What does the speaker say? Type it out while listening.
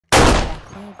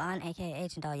King Von, aka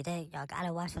Agent All, you dig? Y'all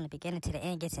gotta watch from the beginning to the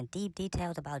end. Get some deep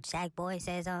details about Jackboy.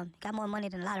 Says got more money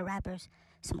than a lot of rappers,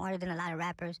 smarter than a lot of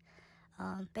rappers.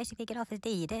 Basically get off his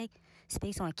D, you dig?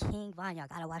 Speaks on King Von. Y'all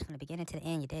gotta watch from the beginning to the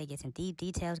end, you dig? Get some deep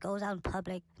details. Goes out in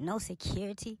public, no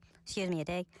security. Excuse me, you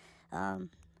dig?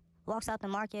 Walks out the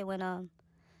market when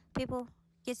people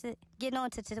getting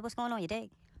on to what's going on, you dig?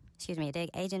 Excuse me, you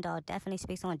dig? Agent Dog definitely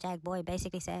speaks on Jackboy,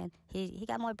 basically saying he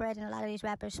got more bread than a lot of these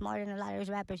rappers, smarter than a lot of these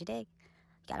rappers, you dig?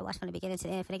 You gotta watch from the beginning to the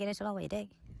end. Finna get into the long way, you dig?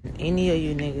 Any of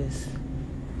you niggas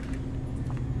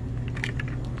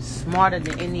smarter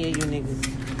than any of you niggas,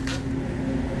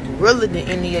 realer than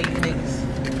any of you niggas.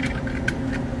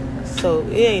 So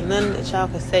it ain't nothing that y'all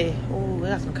can say, oh, we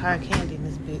got some cotton candy in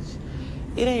this bitch.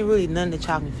 It ain't really nothing that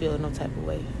y'all can feel no type of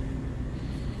way.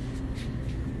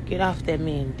 Get off that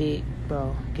man dick,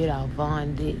 bro. Get off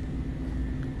Von dick.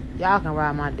 Y'all can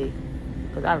ride my dick,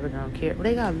 because I really don't care. But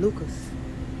they got Lucas.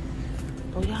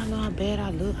 Bro, y'all know how bad I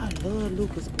look. I love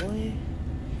Lucas, boy.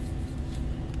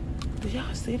 Did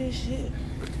y'all see this shit?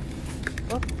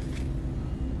 Oh.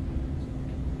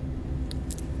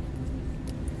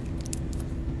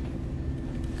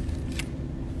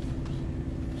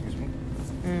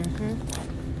 Mm-hmm.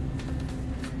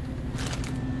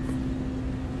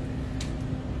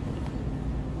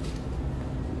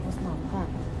 What's my pump?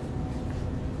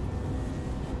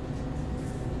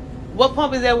 What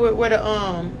pump is that where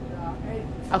the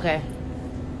Okay.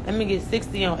 Let me get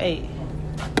 60 on 8.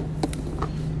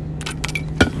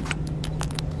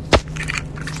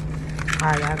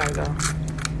 Alright, I gotta go.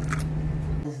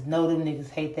 Just know them niggas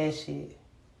hate that shit.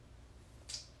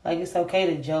 Like, it's okay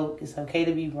to joke. It's okay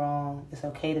to be wrong. It's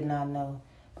okay to not know.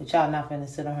 But y'all not finna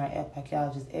sit on her and act like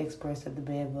y'all just experts at the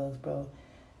bed bugs, bro.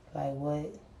 Like,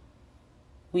 what?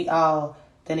 We all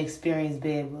done experienced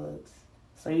bed bugs.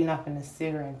 So you're not finna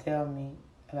sit here and tell me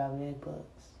about bed bugs.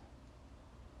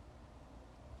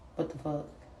 What the fuck?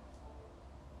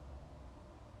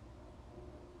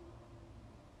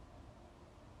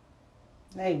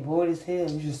 They bored as hell.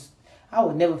 I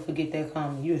would never forget that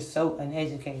comment. You're so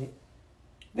uneducated.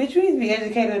 Bitch, you need to be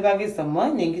educated about getting some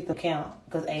money and get the count.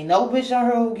 Because ain't no bitch on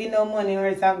her who get no money on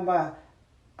her talking about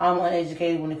I'm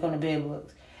uneducated when it comes to bed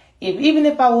bugs. Even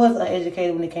if I was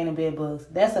uneducated when it came to bed bugs,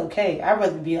 that's okay. I'd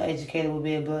rather be uneducated with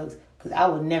bed bugs because I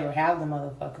would never have the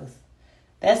motherfuckers.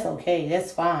 That's okay.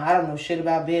 That's fine. I don't know shit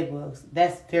about bed bugs.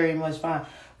 That's very much fine.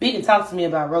 You can talk to me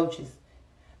about roaches.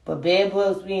 But bed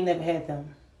bugs, we ain't never had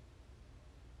them.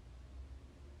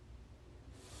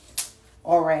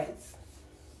 Or rats.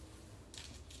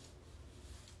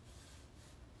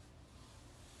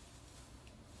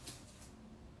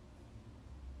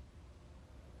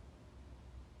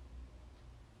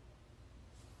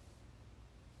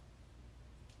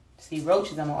 See,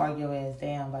 roaches, I'm gonna argue your ass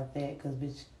down about that, because,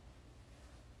 bitch,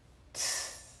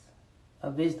 a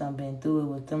bitch done been through it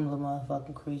with them little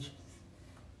motherfucking creatures.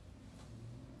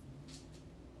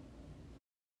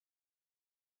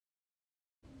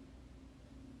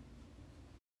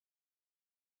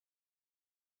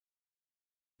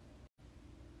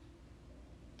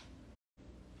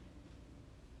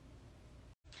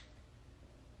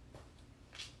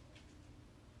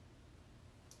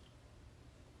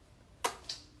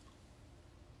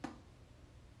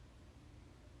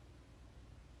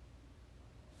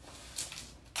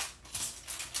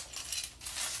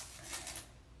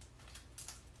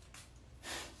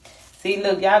 See,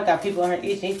 look, y'all got people on her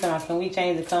itching. He's talking, can we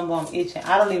change the combo? I'm itching.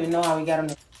 I don't even know how we got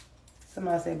them.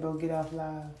 Somebody said, bro, get off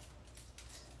live.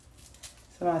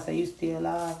 Somebody said, you still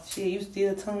live. Shit, you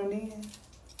still tuned in?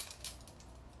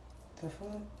 The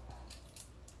fuck?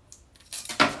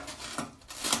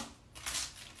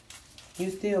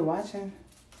 You still watching?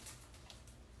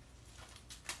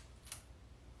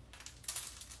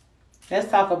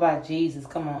 Let's talk about Jesus.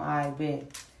 Come on, I bet.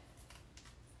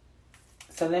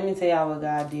 So let me tell y'all what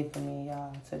God did for me,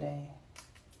 y'all, today.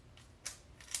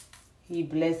 He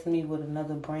blessed me with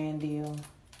another brand deal.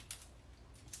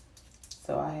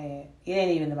 So it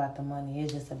ain't even about the money.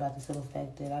 It's just about the simple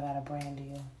fact that I got a brand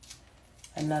deal.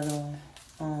 Another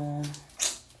one.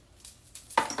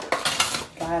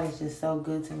 God is just so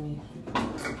good to me.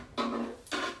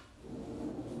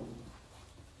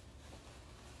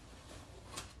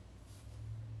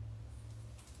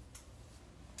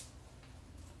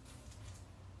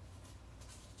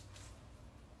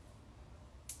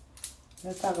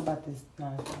 Let's talk about this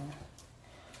nonsense.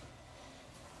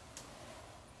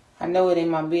 I know it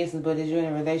ain't my business, but if you're in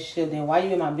a relationship, then why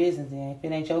you in my business then? If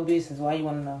it ain't your business, why you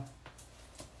want to know?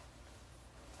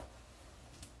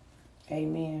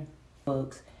 Amen.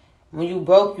 Bugs. When you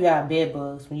broke, you have bed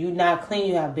bugs. When you not clean,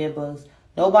 you have bed bugs.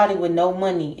 Nobody with no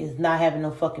money is not having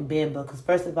no fucking bed bugs. Because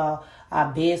first of all,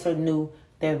 our beds are new.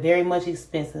 They're very much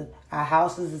expensive. Our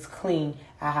houses is clean.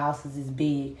 Our houses is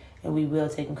big. And we well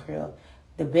taken care of.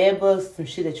 The bed bugs, some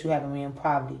shit that you have in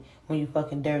poverty. When you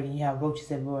fucking dirty and you have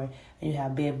roaches everywhere and you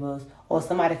have bed bugs. Or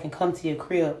somebody can come to your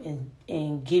crib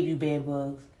and give you bed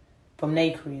bugs from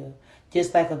their crib.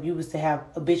 Just like if you was to have,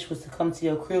 a bitch was to come to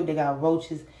your crib, they got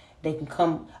roaches. They can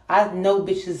come. I know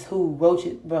bitches who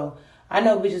roaches, bro. I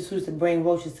know bitches who used to bring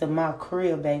roaches to my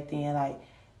crib back then. Like,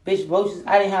 bitch, roaches,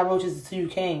 I didn't have roaches until you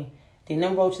came. Then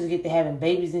them roaches get to having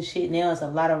babies and shit. Now it's a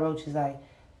lot of roaches. Like,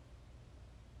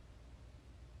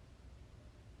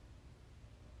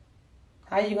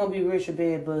 how you gonna be rich with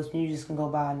bed bugs when you just can go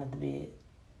buy another bed?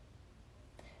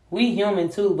 We human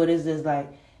too, but it's just like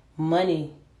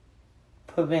money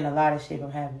prevent a lot of shit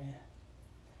from happening.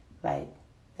 Like,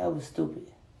 that was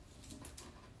stupid.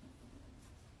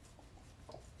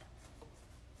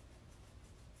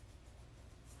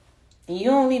 And you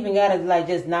don't even gotta like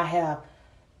just not have,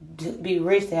 be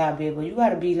rich to have bed bugs. You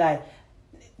gotta be like,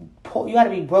 poor, you gotta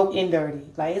be broke and dirty.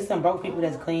 Like, it's some broke people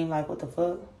that's clean. Like, what the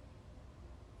fuck?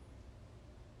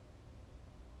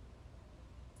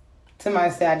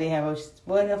 Somebody said I didn't have roaches.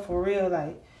 But for real,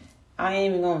 like, I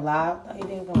ain't even gonna lie. I ain't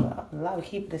even gonna lie. We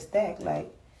keep it a stack.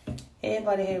 Like,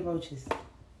 everybody had roaches.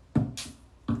 I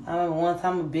remember one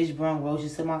time a bitch brought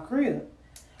roaches to my crib.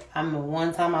 I remember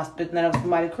one time I split that up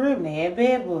somebody's crib and they had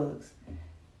bed bugs.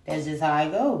 That's just how I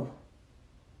go.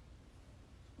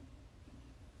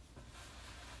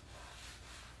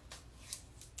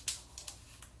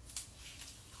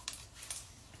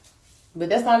 But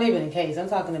that's not even the case. I'm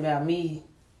talking about me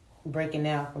breaking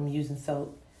out from using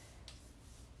soap.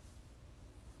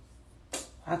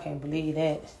 I can't believe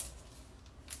that.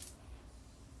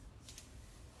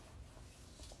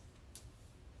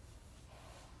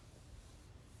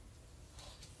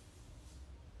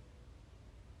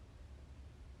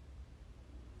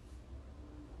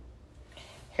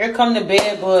 Here come the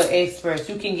bed bug experts.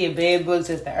 You can get bed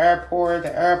bugs at the airport,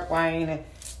 the airplane.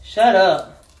 Shut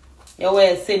up. Your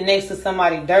ass sitting next to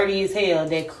somebody dirty as hell.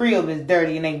 That crib is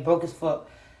dirty and they broke as fuck.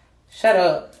 Shut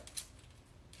up.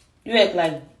 You act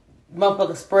like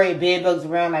motherfuckers spray bed bugs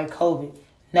around like COVID.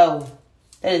 No.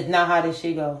 That is not how this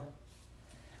shit go.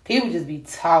 People just be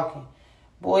talking.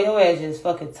 Boy, your ass just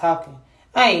fucking talking.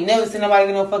 I ain't never seen nobody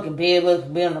get no fucking bed bugs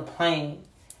from being on a plane.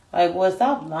 Like, boy,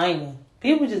 stop lying.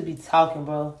 People just be talking,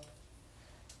 bro.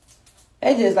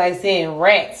 They just like saying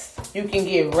rats. You can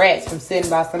get rats from sitting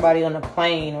by somebody on a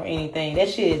plane or anything. That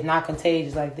shit is not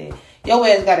contagious like that. Your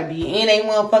ass gotta be in a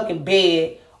motherfucking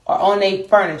bed or on their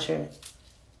furniture.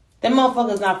 Them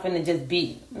motherfuckers not finna just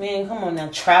be, man, come on now,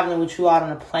 traveling with you out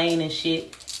on a plane and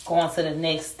shit, going to the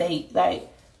next state. Like,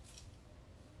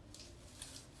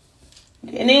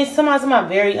 and then somebody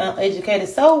very uneducated.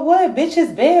 So what?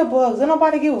 Bitches, bed bugs. Don't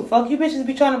nobody give a fuck. You bitches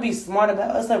be trying to be smart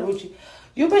about us, Ruchi.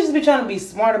 You bitches be trying to be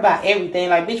smart about everything.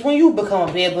 Like, bitch, when you become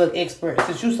a bed bug expert,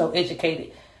 since you so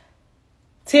educated,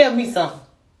 tell me something.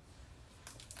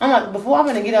 I'm like, before I'm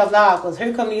gonna get off live, because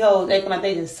here come these hoes acting like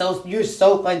they just so, you're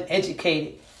so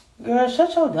uneducated. Girl,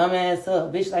 shut your dumb ass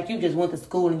up, bitch. Like, you just went to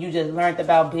school and you just learned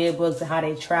about bed bugs and how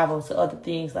they travel to other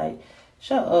things. Like,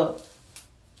 shut up.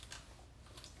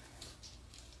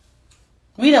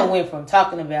 We done went from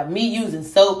talking about me using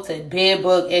soap to bed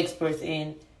bug experts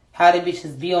and how the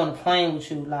bitches be on the plane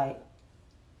with you. Like,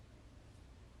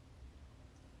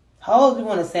 hoes, we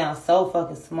want to sound so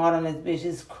fucking smart on this bitch.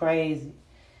 It's crazy.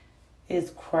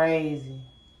 It's crazy.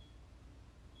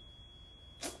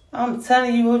 I'm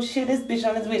telling you, what shit, this bitch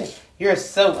on this video. You're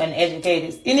so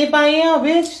uneducated. And if I am,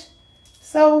 bitch,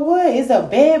 so what? It's a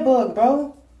bed bug,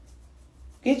 bro.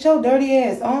 Get your dirty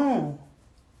ass on.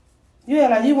 You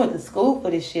act like you went to school for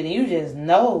this shit and you just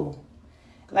know.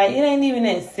 Like, it ain't even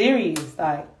that serious.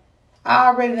 Like, I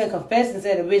already done confessed and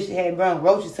said a bitch had brought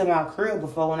roaches to my crib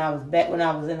before when I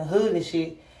was in the hood and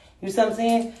shit. You see what I'm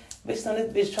saying? Bitch on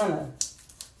this bitch trying to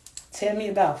tell me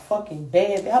about fucking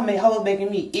bad. I made hoes making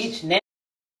me itch now.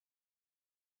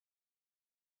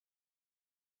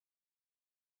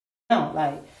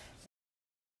 Like,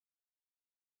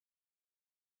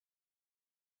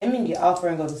 let me get off her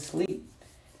and go to sleep.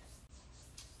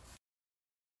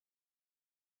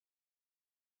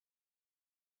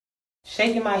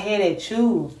 Shaking my head at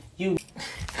you. You.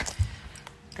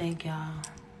 Thank y'all.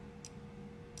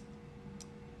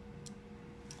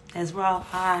 That's raw.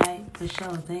 Alright, for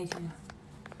sure. Thank you.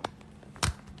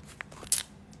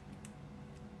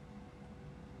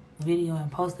 Video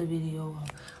and post a video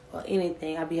or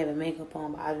anything. I be having makeup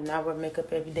on, but I do not wear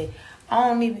makeup every day. I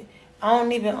don't even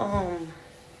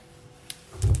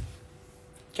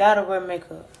gotta wear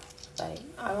makeup. Like,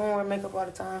 I don't wear makeup all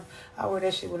the time. I wear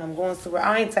that shit when I'm going somewhere.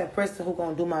 I ain't the type of person who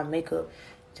gonna do my makeup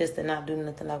just to not do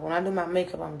nothing. Like, when I do my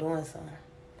makeup, I'm doing something.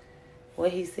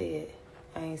 What he said,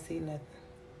 I ain't see nothing.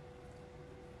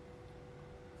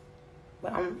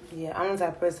 But I'm the type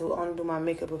of person who only do my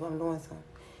makeup if I'm doing something.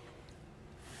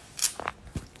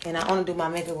 And I only do my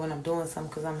makeup when I'm doing something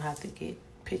because I'm going to have to get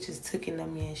pictures taken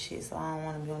of me and shit. So I don't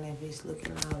want to be on that bitch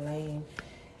looking all lame.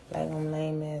 Like I'm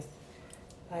lame ass.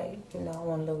 Like, I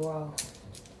want to look raw.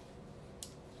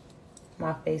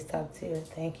 My face top tier.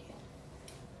 Thank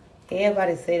you.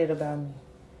 Everybody say that about me.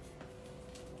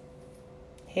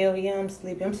 Hell yeah, I'm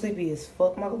sleepy. I'm sleepy as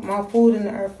fuck. My food in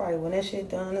the air fryer. When that shit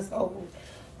done, it's over.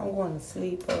 I'm going to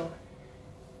sleep.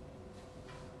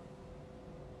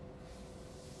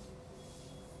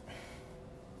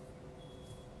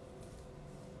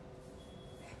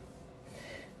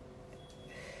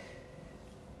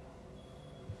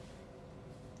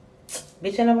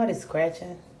 Bitch, ain't nobody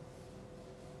scratching.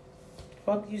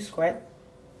 Fuck you, scratch.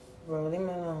 Bro, leave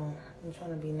me alone. I'm trying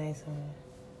to be nice on you.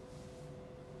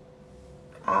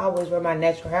 I always wear my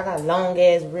natural hair. I got long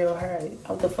ass real hair.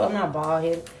 What the fuck? I'm not bald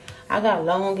headed. I got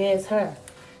long ass hair.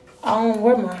 I don't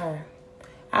wear my hair.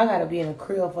 I gotta be in a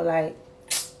crib for I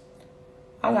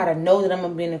gotta know that I'm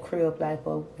gonna be in the crib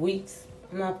for weeks.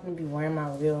 I'm not gonna be wearing my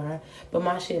real hair. But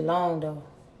my shit long though.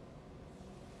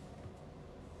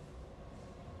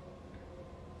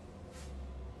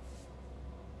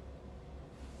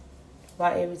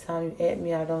 Why every time you at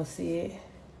me I don't see it?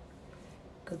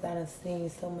 Cause I done seen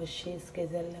so much shit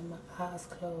because I let my eyes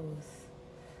closed.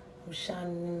 I'm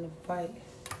shining in the bright,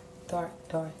 dark.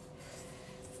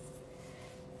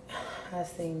 I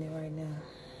seen it right now.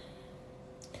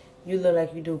 You look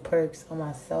like you do perks on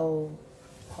my soul.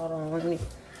 Hold on, let me.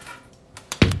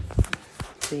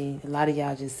 See, a lot of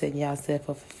y'all just setting y'allself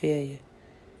up for failure.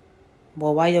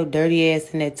 Boy, why your dirty ass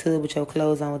in that tub with your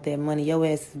clothes on with that money? Your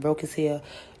ass is broke as hell.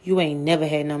 You ain't never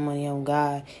had no money on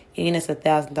God. Even it's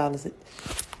 $1,000.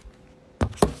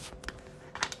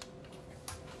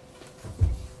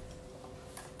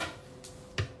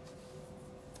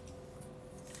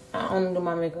 I only do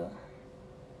my makeup.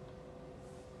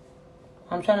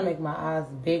 I'm trying to make my eyes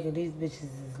bigger. These bitches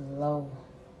is low.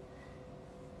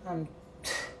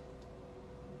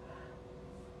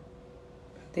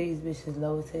 These bitches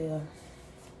low as hell.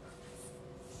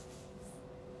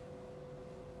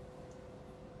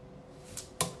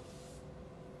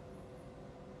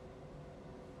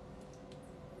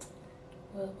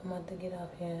 Well, I'm about to get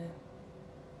up here.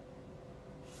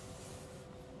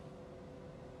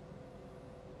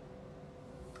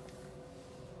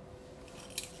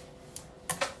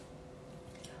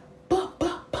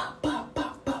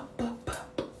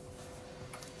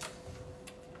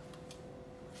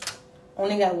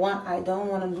 Only got one. I don't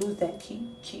want to lose that.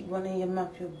 Keep running your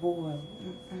mouth. You're bored.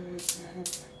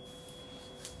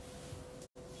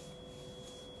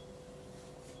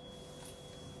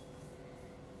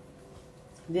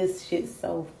 This shit's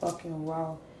so fucking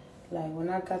raw. Like, when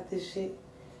I got this shit,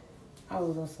 I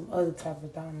was on some other type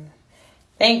of diamond.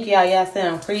 Thank y'all. Y'all say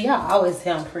I'm pretty. Y'all always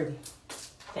say I'm pretty.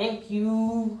 Thank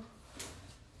you.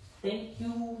 Thank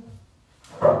you.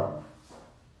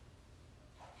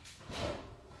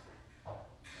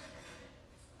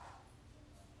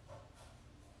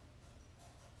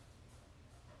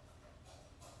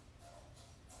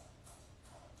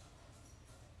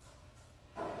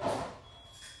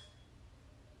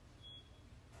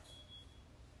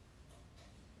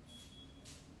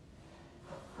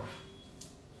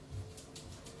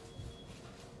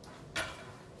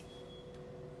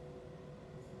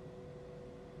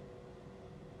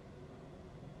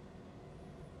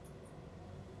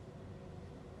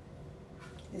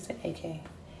 It's an AK.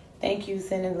 Thank you,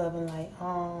 sending love and light.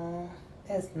 Oh,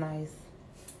 that's nice.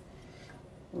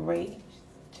 Rate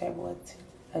Jackboy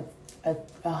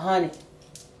 100.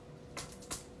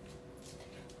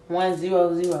 100.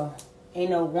 Ain't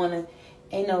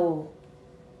no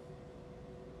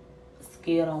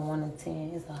scale on 1 to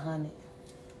 10. It's 100.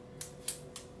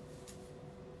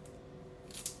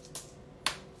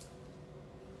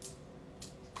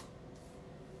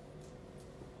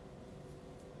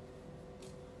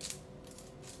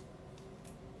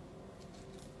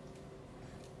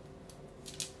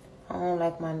 I don't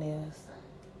like my nails.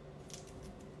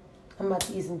 I'm about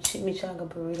to eat some chimichanga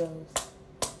burritos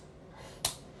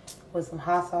with some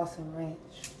hot sauce and ranch.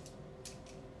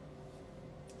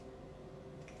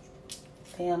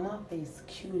 Damn, my face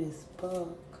cute as fuck.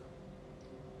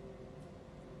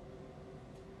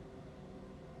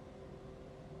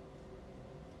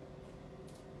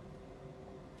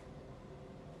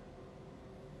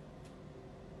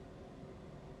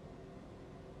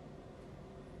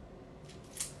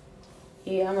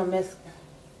 Yeah, I'm a Mexican.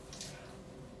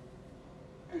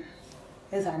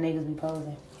 That's how niggas be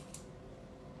posing.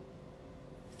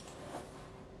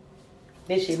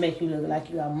 This shit make you look like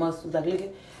you got muscles. Like, look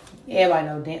at everybody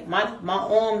know that. My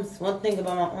arms, one thing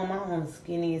about my arms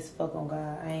skinny as fuck on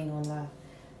God. I ain't gonna lie.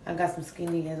 I got some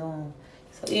skinny ass arms.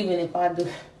 So even if I do,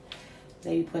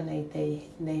 they be putting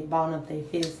they balling up their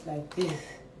fists like this.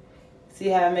 See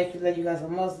how I make you like you got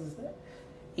some muscles?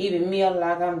 Even me, I'm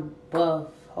like I'm buff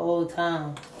whole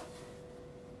time.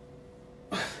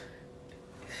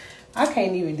 I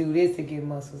can't even do this to get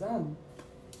muscles.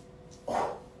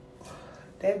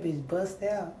 That bitch bust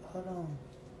out. Hold on.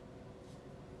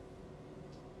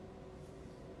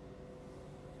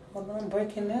 Hold on, I'm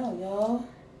breaking out, y'all.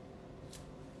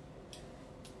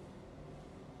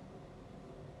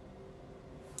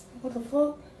 What the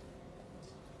fuck?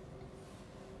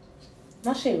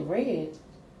 My shit red.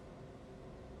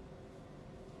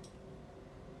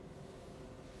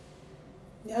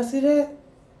 Y'all see that?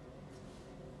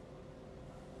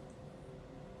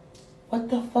 What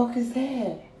the fuck is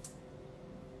that?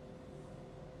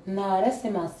 Nah, that's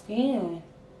in my skin.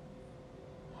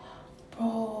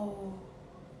 Bro.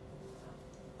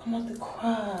 I'm about to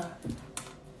cry.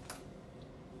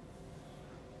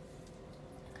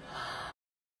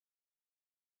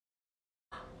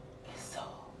 It's so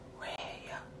red,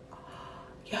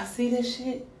 y'all see this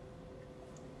shit?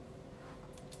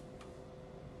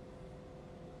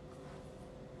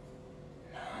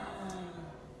 Nah.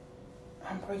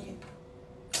 I'm breaking.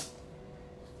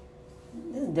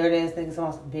 This dirty ass nigga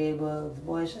on some bed bugs.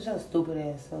 Boy, shut your stupid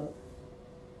ass up.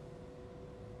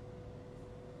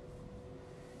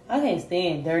 I can't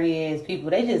stand dirty ass people.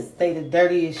 They just say the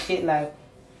dirtiest shit like,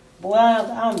 boy,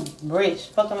 I'm rich.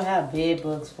 Fuck, I'm gonna have bed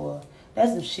bugs for.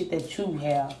 That's some shit that you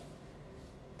have.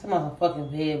 Talking about some fucking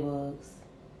bed bugs.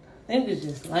 Niggas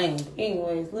just lame.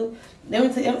 Anyways, look. Let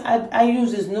me tell you, I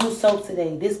use this new soap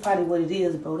today. This probably what it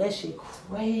is, bro. That shit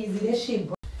crazy. That shit,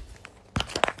 bro.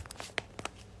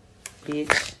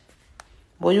 Bitch.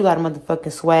 Boy, you got a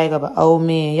motherfucking swag of an old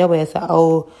man. Your ass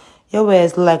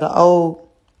look like an old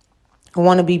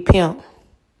wannabe pimp.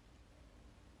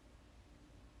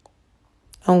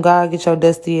 On God, get your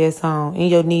dusty ass on. And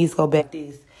your knees go back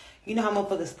this. You know how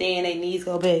motherfuckers stay and their knees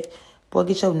go back? Boy,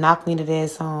 get your knock-kneed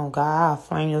ass on. God, I'll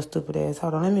frame your stupid ass.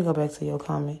 Hold on, let me go back to your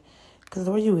comment. Because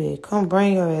where you at? Come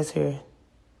bring your ass here.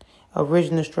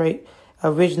 Original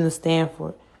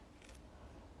Stanford.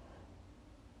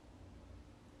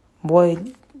 Boy,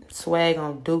 swag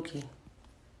on Dookie.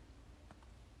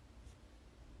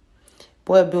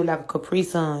 Boy, built like a Capri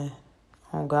Sun.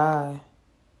 Oh, God.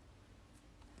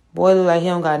 Boy, look like he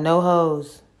don't got no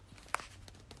hoes.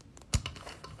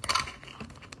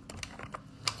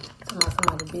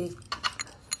 Somebody big.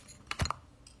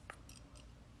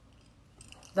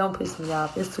 Don't piss me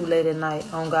off. It's too late at night.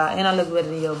 Oh, God. And I look better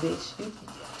than your bitch.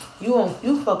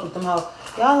 You fuck with them hoes.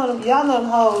 Y'all know them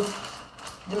hoes.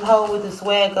 Them hoes with the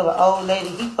swag of an old lady.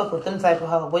 He fuck with them type of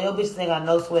hoes. Boy, your bitches ain't got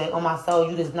no swag. On my soul,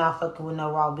 you is not fucking with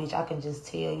no raw bitch. I can just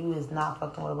tell you is not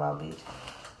fucking with a raw bitch.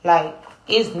 Like,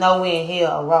 it's nowhere in here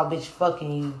a raw bitch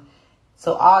fucking you.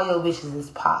 So all your bitches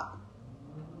is pop.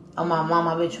 On my mom,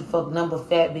 I bet you fuck number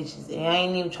fat bitches. And I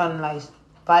ain't even trying to like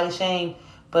body shame.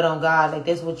 But on God, like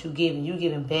that's what you giving. You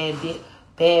giving bad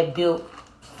built,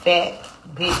 fat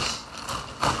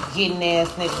bitch, getting ass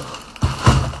nigga.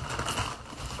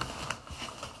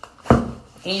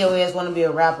 And your ass want to be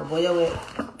a rapper, boy. Your ass.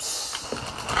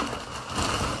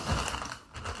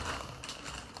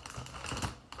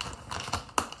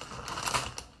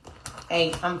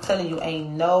 I'm telling you, ain't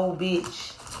no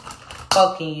bitch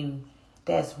fucking you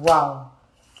that's raw.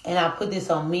 And I put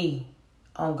this on me,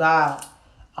 on God,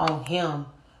 on him.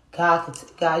 God,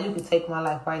 you can take my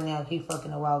life right now if he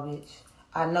fucking a raw bitch.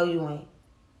 I know you ain't.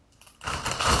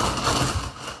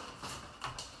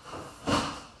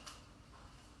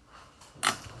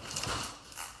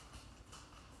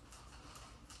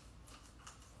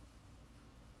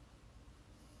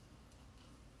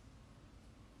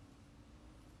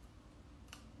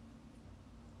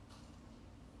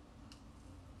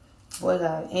 Boy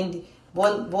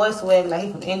got boy swag like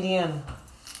he from Indiana.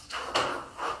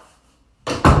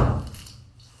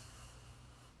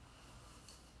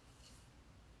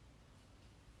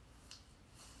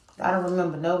 I don't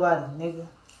remember nobody, nigga.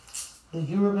 Do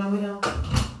you remember him?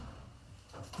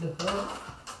 The fuck?